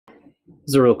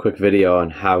This is a real quick video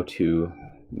on how to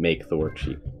make the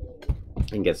worksheet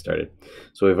and get started.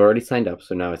 So we've already signed up,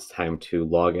 so now it's time to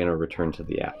log in or return to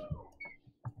the app.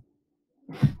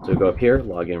 So go up here,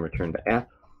 log in, return to app,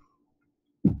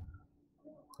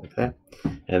 like that.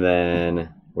 And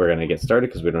then we're going to get started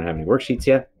because we don't have any worksheets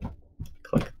yet.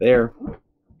 Click there.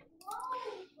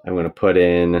 I'm going to put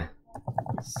in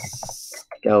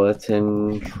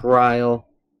skeleton trial.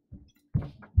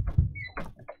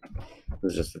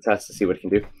 This is just a test to see what it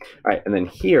can do. All right, and then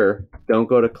here, don't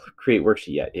go to create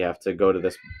worksheet yet. You have to go to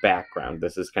this background.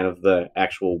 This is kind of the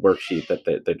actual worksheet that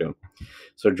they're doing.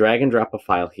 So drag and drop a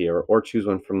file here or choose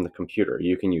one from the computer.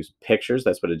 You can use pictures,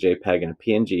 that's what a JPEG and a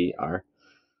PNG are.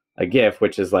 A GIF,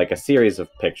 which is like a series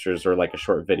of pictures or like a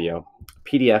short video.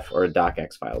 PDF or a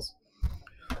docx files.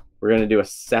 We're going to do a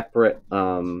separate,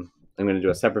 I'm going to do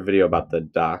a separate video about the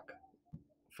doc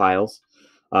files.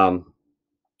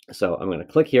 So I'm going to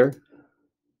click here.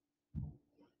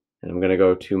 And I'm going to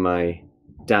go to my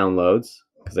downloads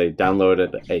because I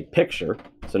downloaded a picture.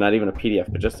 So not even a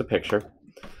PDF, but just a picture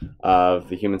of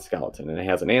the human skeleton. And it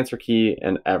has an answer key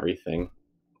and everything.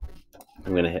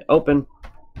 I'm going to hit open.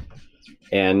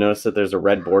 And notice that there's a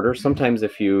red border. Sometimes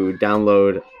if you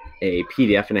download a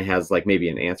PDF and it has like maybe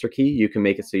an answer key, you can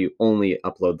make it so you only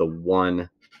upload the one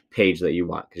page that you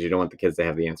want because you don't want the kids to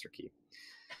have the answer key.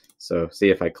 So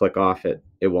see, if I click off it,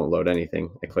 it won't load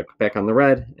anything. I click back on the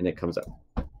red and it comes up.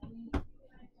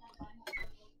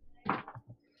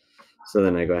 So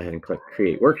then I go ahead and click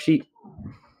create worksheet.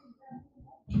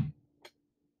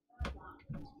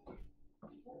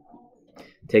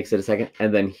 Takes it a second,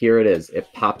 and then here it is. It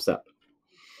pops up.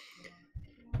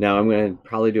 Now I'm going to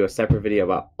probably do a separate video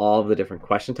about all of the different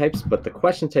question types, but the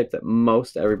question type that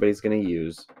most everybody's going to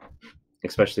use,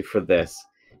 especially for this,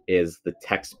 is the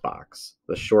text box,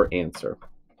 the short answer.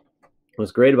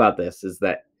 What's great about this is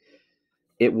that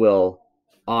it will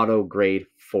auto grade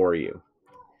for you.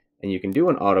 And you can do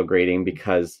an auto grading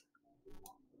because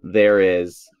there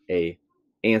is a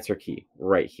answer key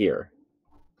right here.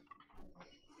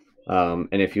 And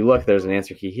if you look, there's an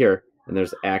answer key here, and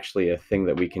there's actually a thing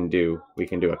that we can do. We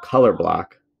can do a color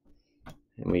block,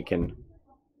 and we can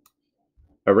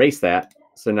erase that.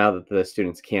 So now that the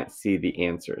students can't see the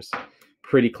answers.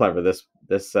 Pretty clever. This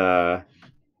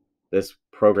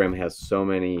program has so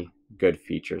many good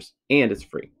features, and it's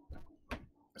free.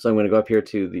 So I'm going to go up here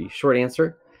to the short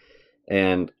answer.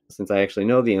 And since I actually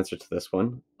know the answer to this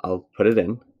one, I'll put it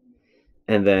in.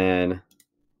 And then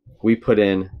we put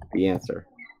in the answer.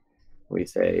 We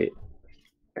say,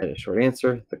 edit short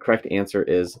answer. The correct answer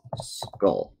is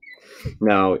skull.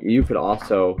 Now, you could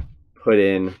also put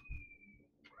in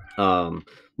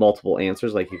multiple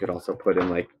answers. Like you could also put in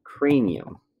like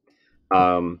cranium.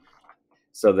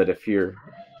 So that if your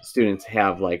students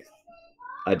have like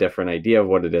a different idea of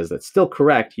what it is that's still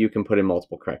correct, you can put in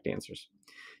multiple correct answers.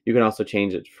 You can also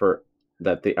change it for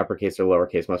that the uppercase or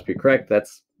lowercase must be correct.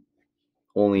 That's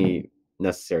only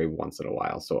necessary once in a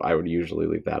while, so I would usually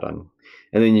leave that on.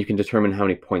 And then you can determine how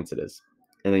many points it is.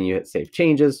 And then you hit save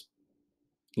changes.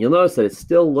 You'll notice that it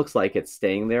still looks like it's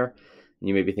staying there. And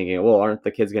you may be thinking, well, aren't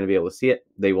the kids going to be able to see it?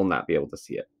 They will not be able to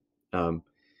see it.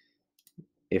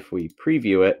 If we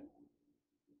preview it,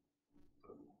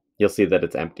 you'll see that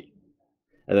it's empty.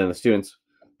 And then the students,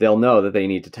 they'll know that they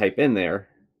need to type in there.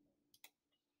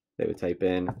 They would type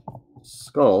in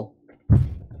skull, and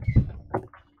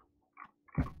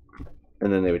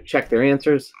then they would check their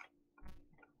answers,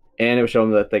 and it would show them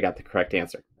that they got the correct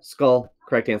answer. Skull,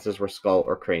 correct answers were skull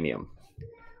or cranium.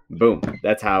 Boom,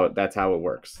 that's how it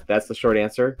works. That's the short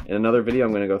answer. In another video,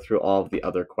 I'm going to go through all of the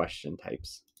other question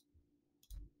types.